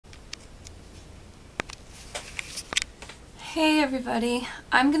Hey everybody,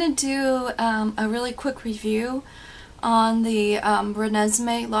 I'm going to do a really quick review on the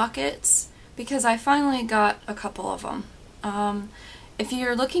Renesmee lockets because I finally got a couple of them. If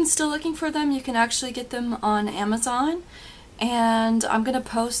you're still looking for them, you can actually get them on Amazon, and I'm going to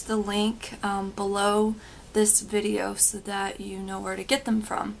post the link below this video so that you know where to get them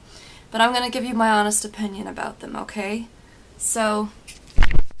from. But I'm going to give you my honest opinion about them, okay? So,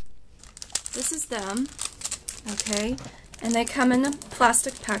 this is them, okay? And they come in the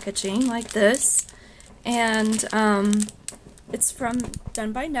plastic packaging like this, and it's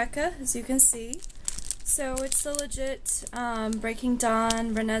done by NECA, as you can see. So it's the legit Breaking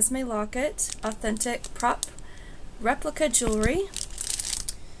Dawn Renesmee Locket, authentic prop replica jewelry.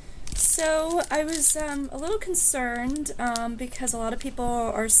 So I was a little concerned because a lot of people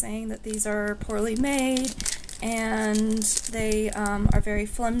are saying that these are poorly made and they are very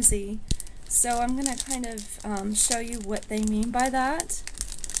flimsy. So I'm going to kind of show you what they mean by that.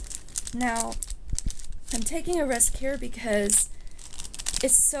 Now, I'm taking a risk here because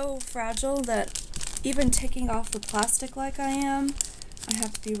it's so fragile that even taking off the plastic like I am, I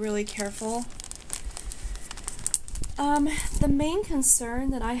have to be really careful. The main concern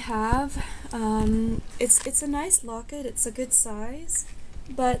that I have, it's a nice locket, it's a good size,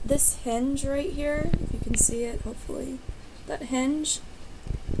 but this hinge right here, if you can see it, hopefully, that hinge,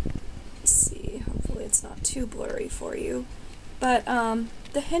 see, hopefully it's not too blurry for you, but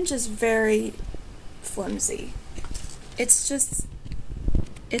the hinge is very flimsy.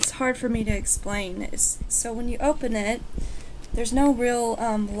 It's hard for me to explain. So when you open it, there's no real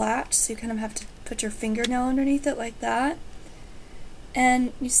latch, so you kind of have to put your fingernail underneath it like that,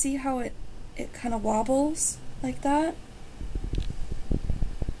 and you see how it kind of wobbles like that,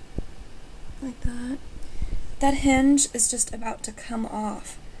 that hinge is just about to come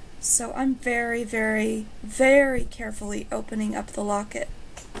off. So I'm very, very, very carefully opening up the locket.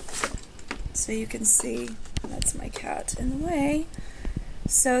 So you can see, that's my cat in the way.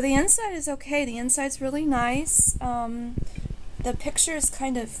 So the inside is okay. The inside's really nice. The picture is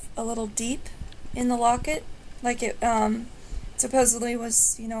kind of a little deep in the locket. Like it supposedly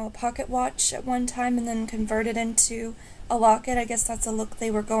was, you know, a pocket watch at one time and then converted into a locket. I guess that's a look they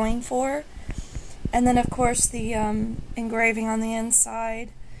were going for. And then of course the engraving on the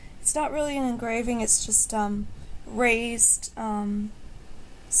inside. It's not really an engraving, it's just raised, yeah,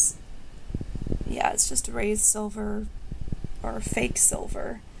 it's just raised silver or fake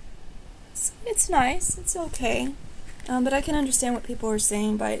silver. It's nice, it's okay, but I can understand what people are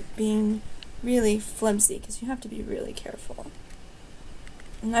saying by it being really flimsy, because you have to be really careful.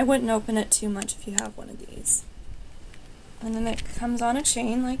 And I wouldn't open it too much if you have one of these. And then it comes on a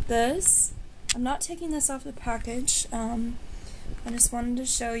chain like this. I'm not taking this off the package. I just wanted to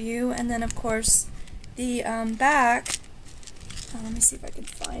show you, and then of course the back, let me see if I can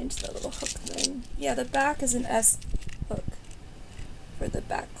find the little hook thing. Yeah, the back is an S hook for the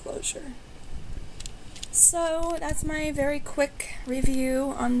back closure. So that's my very quick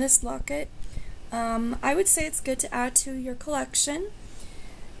review on this locket. I would say it's good to add to your collection.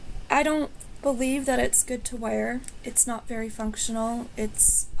 I don't believe that it's good to wear. It's not very functional.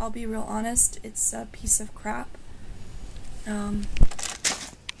 I'll be real honest, it's a piece of crap.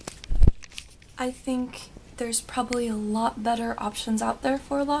 I think there's probably a lot better options out there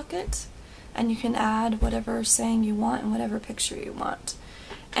for a locket, and you can add whatever saying you want and whatever picture you want.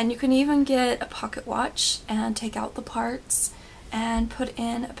 And you can even get a pocket watch and take out the parts and put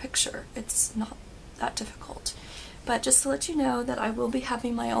in a picture. It's not that difficult. But just to let you know that I will be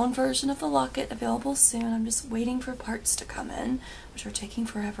having my own version of the locket available soon. I'm just waiting for parts to come in, which are taking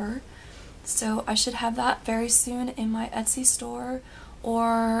forever. So I should have that very soon in my Etsy store,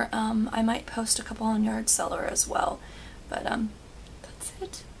 or I might post a couple on Yard Seller as well. But that's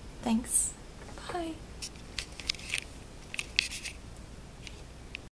it. Thanks. Bye.